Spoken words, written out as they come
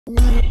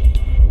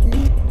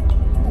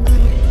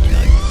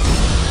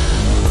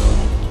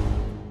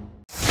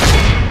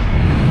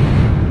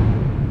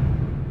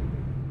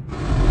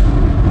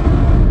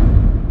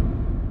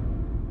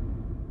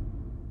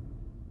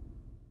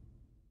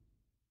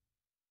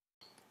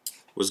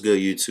What's good,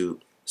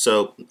 YouTube?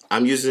 So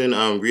I'm using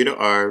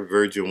Readr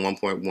version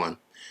 1.1.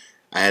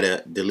 I had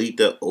to delete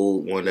the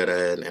old one that I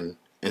had and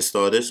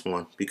install this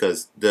one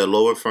because the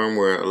lower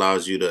firmware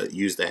allows you to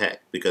use the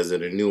hack because of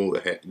the newer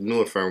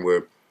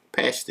firmware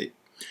patched it.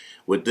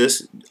 With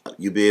this,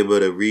 you'll be able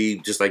to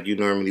read just like you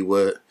normally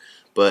would.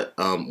 But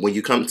when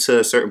you come to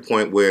a certain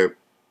point where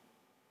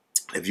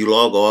if you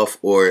log off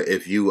or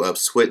if you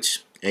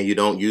switch and you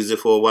don't use it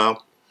for a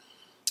while,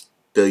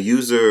 the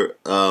user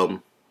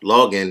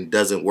login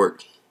doesn't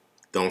work.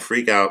 Don't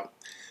freak out.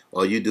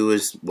 All you do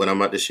is what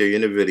I'm about to show you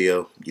in the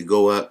video. You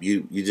go up,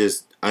 you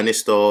just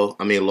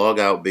log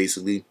out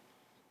basically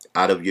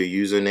out of your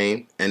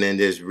username, and then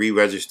just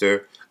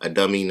re-register a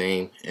dummy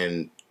name,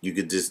 and you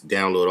could just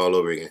download all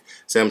over again.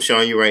 So I'm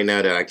showing you right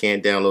now that I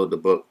can't download the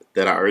book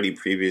that I already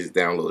previously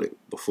downloaded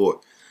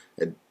before,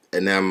 and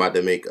now I'm about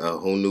to make a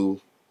whole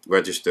new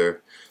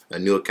register, a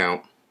new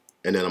account,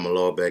 and then I'm gonna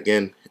log back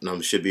in, and I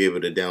should be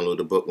able to download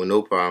the book with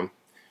no problem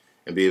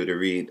and be able to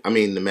read,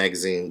 the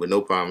magazine with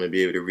no problem and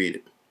be able to read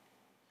it.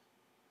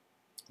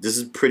 This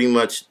is pretty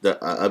much the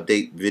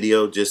update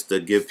video just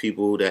to give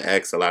people that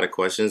ask a lot of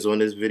questions on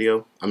this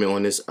video,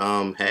 on this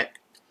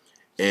hack.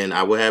 And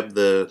I will have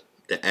the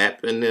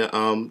app in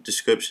the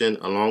description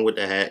along with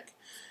the hack.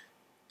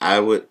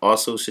 I would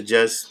also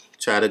suggest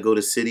try to go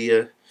to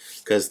Cydia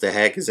because the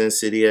hack is in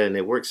Cydia and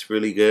it works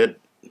really good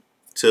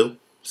too.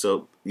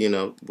 So,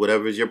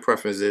 whatever your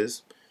preference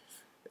is.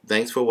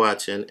 Thanks for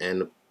watching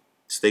and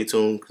stay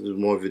tuned because there's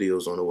more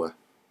videos on the way.